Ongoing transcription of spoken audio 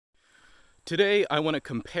Today I want to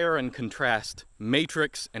compare and contrast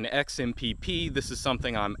Matrix and XMPP. This is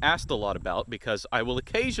something I'm asked a lot about because I will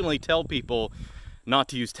occasionally tell people not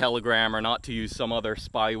to use Telegram or not to use some other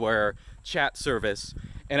spyware chat service,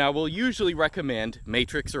 and I will usually recommend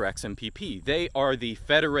Matrix or XMPP. They are the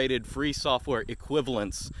federated free software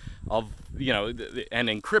equivalents of, and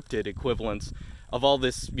encrypted equivalents of all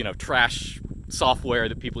this, trash software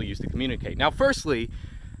that people use to communicate. Now, firstly,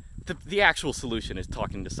 the actual solution is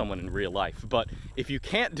talking to someone in real life. But if you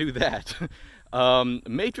can't do that,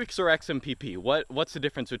 Matrix or XMPP, what's the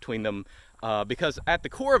difference between them? Because at the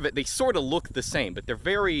core of it, they sort of look the same, but there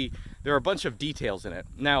are a bunch of details in it.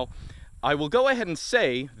 Now, I will go ahead and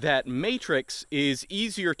say that Matrix is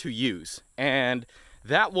easier to use, and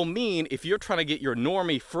that will mean if you're trying to get your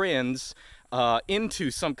normie friends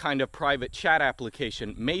into some kind of private chat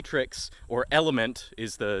application, Matrix, or Element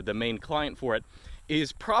is the main client for it,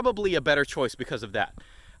 is probably a better choice because of that.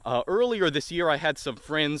 Earlier this year, I had some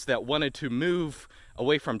friends that wanted to move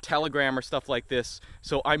away from Telegram or stuff like this,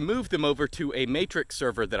 so I moved them over to a Matrix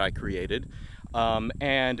server that I created,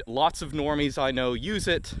 and lots of normies I know use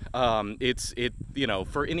it.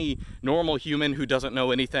 For any normal human who doesn't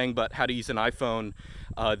know anything but how to use an iPhone,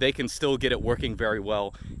 they can still get it working very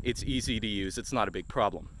well. It's easy to use. It's not a big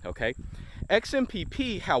problem, okay?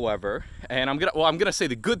 XMPP, however, and I'm gonna say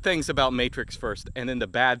the good things about Matrix first, and then the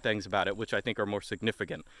bad things about it, which I think are more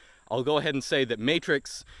significant. I'll go ahead and say that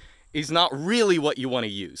Matrix is not really what you want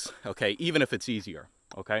to use, okay, even if it's easier,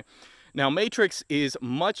 okay? Now, Matrix is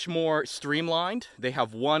much more streamlined. They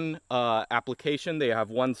have one application, they have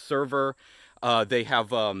one server, they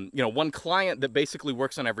have one client that basically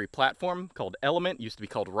works on every platform called Element, used to be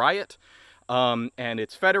called Riot. And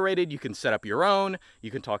it's federated. You can set up your own.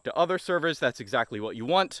 You can talk to other servers. That's exactly what you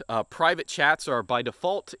want. Private chats are by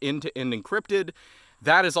default end-to-end encrypted.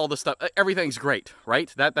 That is all the stuff. Everything's great,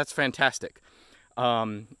 right? That's fantastic.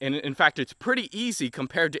 And in fact, it's pretty easy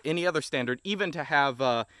compared to any other standard, even to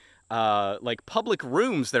have like public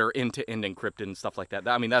rooms that are end-to-end encrypted and stuff like that.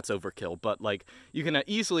 I mean, that's overkill, but like you can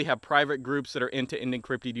easily have private groups that are end-to-end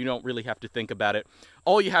encrypted. You don't really have to think about it.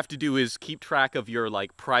 All you have to do is keep track of your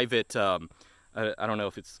like private, I don't know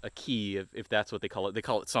if it's a key, if that's what they call it. They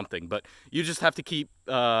call it something, but you just have to keep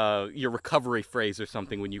your recovery phrase or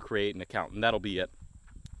something when you create an account, and that'll be it.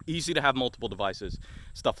 Easy to have multiple devices,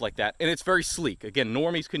 stuff like that. And it's very sleek. Again,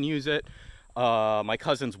 normies can use it. My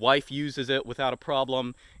cousin's wife uses it without a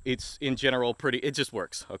problem. It's in general it just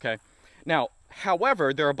works, okay? Now,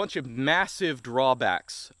 however, there are a bunch of massive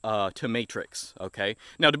drawbacks to Matrix, okay?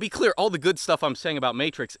 Now, to be clear, all the good stuff I'm saying about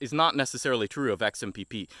Matrix is not necessarily true of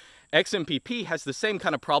XMPP. XMPP has the same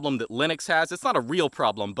kind of problem that Linux has. It's not a real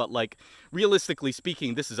problem, but like realistically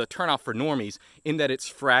speaking, this is a turnoff for normies in that it's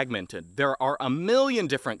fragmented. There are a million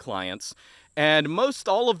different clients, and most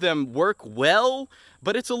all of them work well,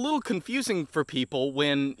 but it's a little confusing for people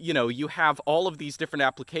when, you have all of these different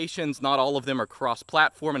applications. Not all of them are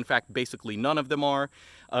cross-platform. In fact, basically none of them are.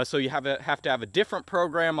 So you have to have a different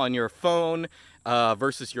program on your phone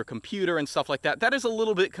versus your computer and stuff like that. That is a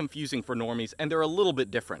little bit confusing for normies, and they're a little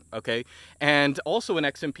bit different, okay? And also in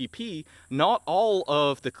XMPP, not all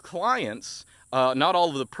of the clients, not all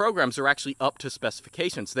of the programs are actually up to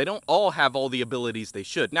specifications. They don't all have all the abilities they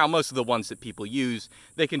should. Now, most of the ones that people use,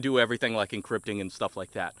 they can do everything like encrypting and stuff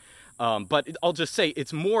like that. But I'll just say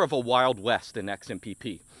it's more of a Wild West in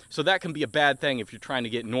XMPP. So that can be a bad thing if you're trying to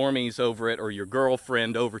get normies over it or your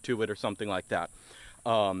girlfriend over to it or something like that.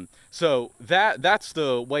 So that's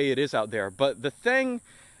the way it is out there. But the thing,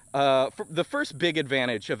 the first big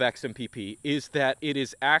advantage of XMPP is that it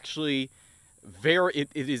is actually it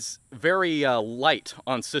is very light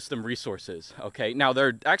on system resources, okay? Now, there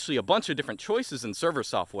are actually a bunch of different choices in server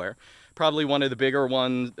software. Probably one of the bigger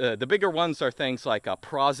ones are things like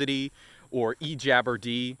Prosody or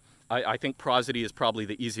eJabberD. I think Prosody is probably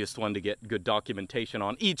the easiest one to get good documentation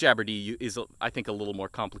on. eJabberD is, I think, a little more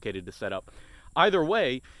complicated to set up. Either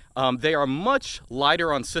way, they are much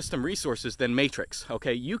lighter on system resources than Matrix,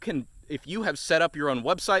 okay? You can, if you have set up your own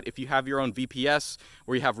website, if you have your own VPS,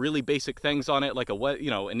 where you have really basic things on it, like an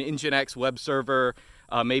Nginx web server,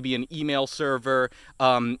 maybe an email server,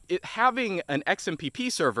 having an XMPP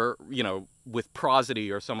server, with Prosody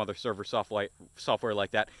or some other server software like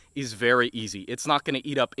that is very easy. It's not going to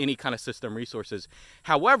eat up any kind of system resources.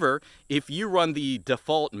 However, if you run the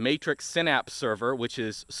default Matrix Synapse server, which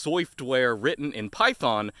is software written in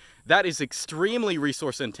Python, that is extremely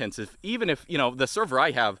resource intensive. Even if, the server I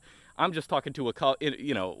have, I'm just talking to a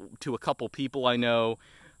couple people I know.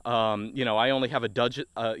 I only have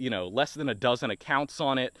less than a dozen accounts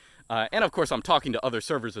on it. And of course, I'm talking to other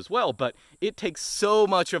servers as well, but it takes so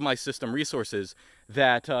much of my system resources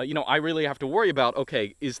that, you know, I really have to worry about,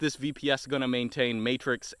 okay, is this VPS going to maintain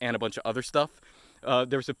Matrix and a bunch of other stuff?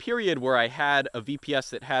 There's a period where I had a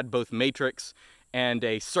VPS that had both Matrix and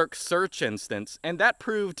a Circ search instance, and that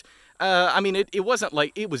proved, I mean, it wasn't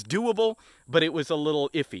like, it was doable, but it was a little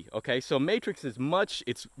iffy, okay? So Matrix is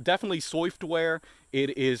it's definitely software.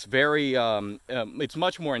 It is very, it's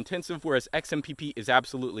much more intensive, whereas XMPP is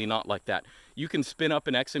absolutely not like that. You can spin up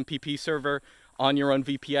an XMPP server on your own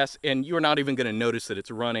VPS, and you're not even going to notice that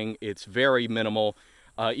it's running. It's very minimal.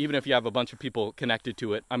 Even if you have a bunch of people connected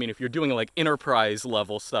to it. I mean, if you're doing like enterprise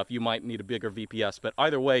level stuff, you might need a bigger VPS, but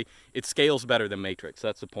either way, it scales better than Matrix.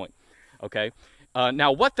 That's the point, okay?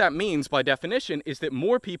 Now, what that means by definition is that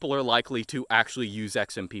more people are likely to actually use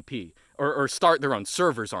XMPP or start their own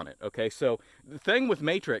servers on it, okay? So the thing with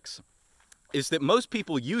Matrix is that most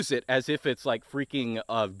people use it as if it's like freaking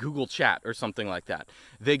Google Chat or something like that.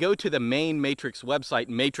 They go to the main Matrix website,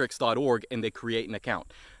 matrix.org, and they create an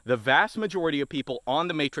account. The vast majority of people on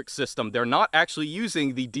the Matrix system, they're not actually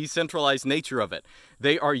using the decentralized nature of it.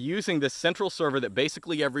 They are using the central server that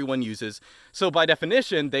basically everyone uses. So by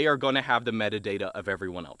definition, they are going to have the metadata of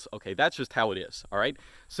everyone else. Okay, that's just how it is, all right?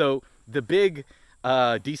 So the big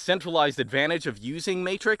decentralized advantage of using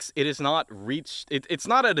Matrix, it is not reached, it's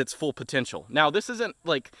not at its full potential. Now, this isn't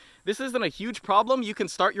a huge problem. You can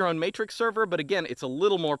start your own Matrix server, but again, it's a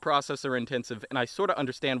little more processor intensive, and I sort of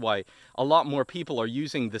understand why a lot more people are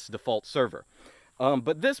using this default server.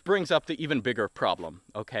 But this brings up the even bigger problem,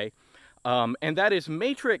 okay? And that is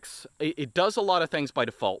Matrix, it does a lot of things by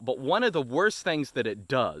default, but one of the worst things that it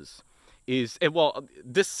does is, well,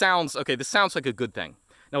 this sounds like a good thing.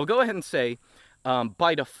 Now, we'll go ahead and say,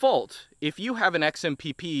 by default, if you have an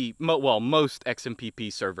XMPP, most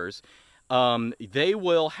XMPP servers, they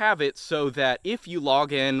will have it so that if you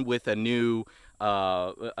log in with a new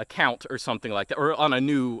account or something like that, or on a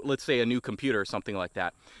new, let's say a new computer or something like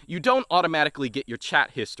that, you don't automatically get your chat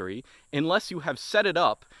history unless you have set it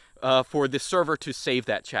up for the server to save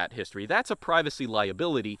that chat history. That's a privacy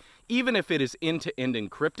liability. Even if it is end-to-end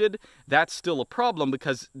encrypted, that's still a problem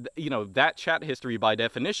because, you know, that chat history by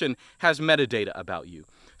definition has metadata about you.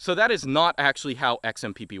 So that is not actually how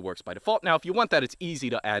XMPP works by default. Now, if you want that, it's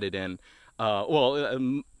easy to add it in.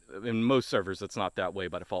 In most servers, it's not that way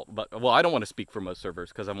by default. But, well, I don't want to speak for most servers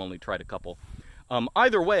because I've only tried a couple.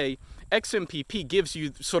 Either way, XMPP gives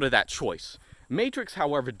you sort of that choice. Matrix,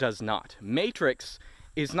 however, does not. Matrix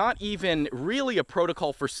is not even really a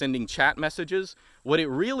protocol for sending chat messages. What it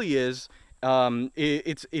really is,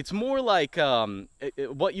 it's more like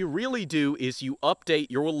what you really do is you update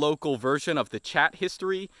your local version of the chat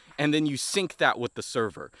history, and then you sync that with the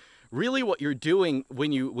server. Really, what you're doing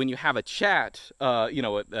when you have a chat,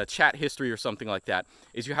 a chat history or something like that,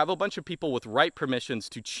 is you have a bunch of people with write permissions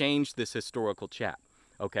to change this historical chat.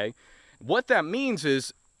 Okay, what that means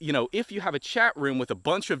is, you know, if you have a chat room with a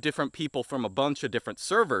bunch of different people from a bunch of different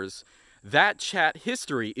servers, that chat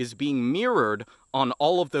history is being mirrored on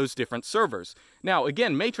all of those different servers. Now,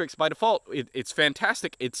 again, Matrix, by default, it's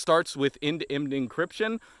fantastic. It starts with end-to-end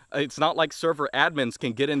encryption. It's not like server admins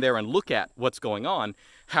can get in there and look at what's going on.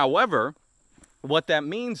 However, what that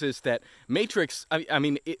means is that Matrix,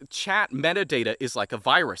 chat metadata is like a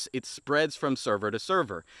virus. It spreads from server to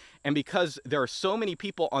server. And because there are so many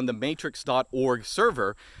people on the matrix.org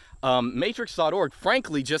server, matrix.org,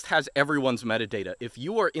 frankly, just has everyone's metadata. If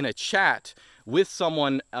you are in a chat with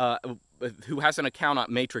someone who has an account on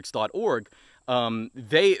matrix.org,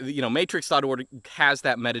 matrix.org has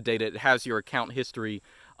that metadata. It has your account history.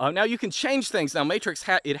 Now, you can change things. Now, Matrix,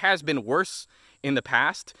 it has been worse in the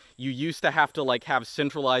past. You used to have to have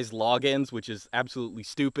centralized logins, which is absolutely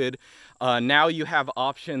stupid. Now you have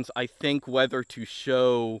options, I think, whether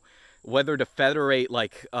to federate,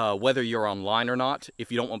 whether you're online or not.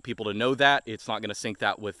 If you don't want people to know that, it's not going to sync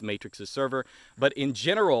that with Matrix's server. But in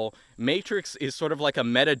general, Matrix is sort of like a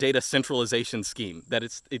metadata centralization scheme, that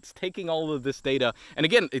it's taking all of this data, and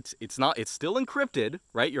again, it's still encrypted,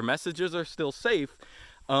 right? Your messages are still safe,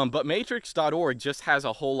 but matrix.org just has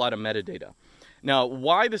a whole lot of metadata. Now,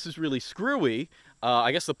 why this is really screwy,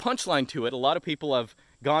 I guess the punchline to it, a lot of people have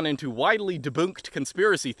gone into widely debunked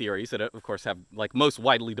conspiracy theories that, of course, have, like most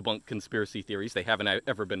widely debunked conspiracy theories, they haven't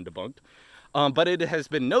ever been debunked. But it has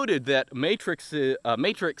been noted that Matrix,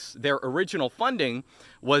 their original funding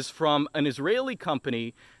was from an Israeli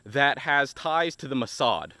company that has ties to the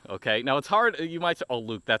Mossad, okay? Now, it's hard, you might say, oh,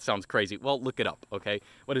 Luke, that sounds crazy. Well, look it up, okay?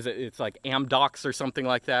 What is it? It's like Amdocs or something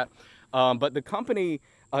like that. But the company,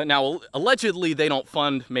 now, allegedly, they don't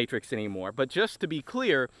fund Matrix anymore. But just to be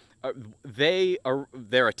clear,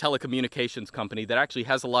 they're a telecommunications company that actually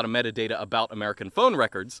has a lot of metadata about American phone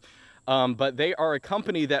records. But they are a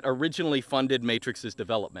company that originally funded Matrix's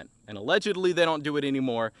development, and allegedly they don't do it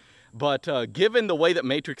anymore. But given the way that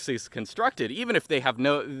Matrix is constructed, even if they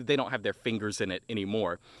don't have their fingers in it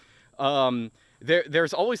anymore,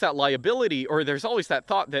 there's always that liability, or there's always that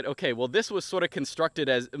thought that, okay, well, this was sort of constructed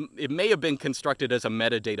as, it may have been constructed as a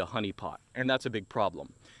metadata honeypot, and that's a big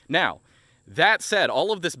problem. Now, that said,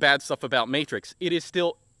 all of this bad stuff about Matrix, it is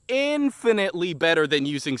still infinitely better than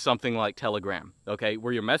using something like Telegram, okay,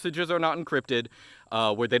 where your messages are not encrypted,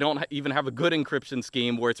 where they don't even have a good encryption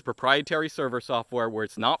scheme, where it's proprietary server software, where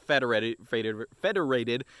it's not federated,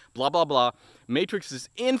 blah, blah, blah. Matrix is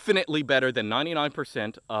infinitely better than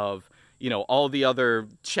 99% of, all the other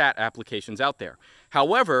chat applications out there.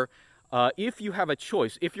 However, if you have a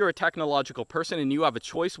choice, if you're a technological person and you have a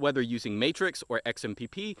choice whether using Matrix or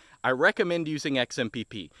XMPP, I recommend using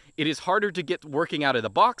XMPP. It is harder to get working out of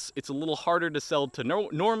the box. It's a little harder to sell to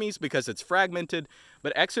normies because it's fragmented,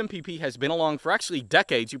 but XMPP has been along for actually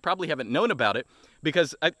decades. You probably haven't known about it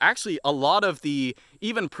because actually a lot of the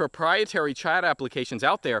even proprietary chat applications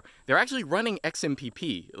out there, they're actually running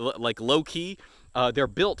XMPP, like low-key. They're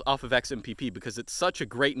built off of XMPP because it's such a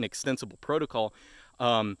great and extensible protocol.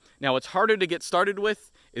 Now, it's harder to get started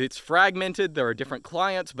with. It's fragmented. There are different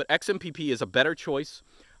clients, but XMPP is a better choice.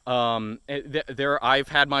 I've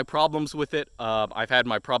had my problems with it. I've had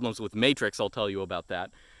my problems with Matrix. I'll tell you about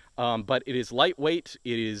that. But it is lightweight.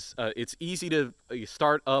 It's easy to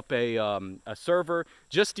start up a server.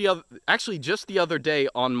 Just the other day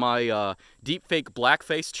on my deepfake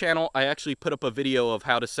blackface channel, I actually put up a video of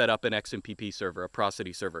how to set up an XMPP server, a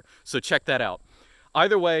prosody server. So check that out.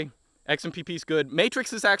 Either way, XMPP is good.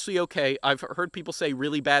 Matrix is actually okay. I've heard people say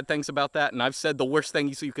really bad things about that, and I've said the worst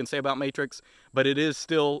things you can say about Matrix, but it is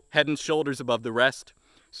still head and shoulders above the rest.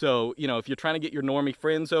 So, if you're trying to get your normie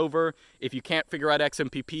friends over, if you can't figure out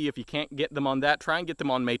XMPP, if you can't get them on that, try and get them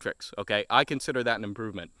on Matrix, okay? I consider that an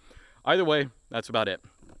improvement. Either way, that's about it.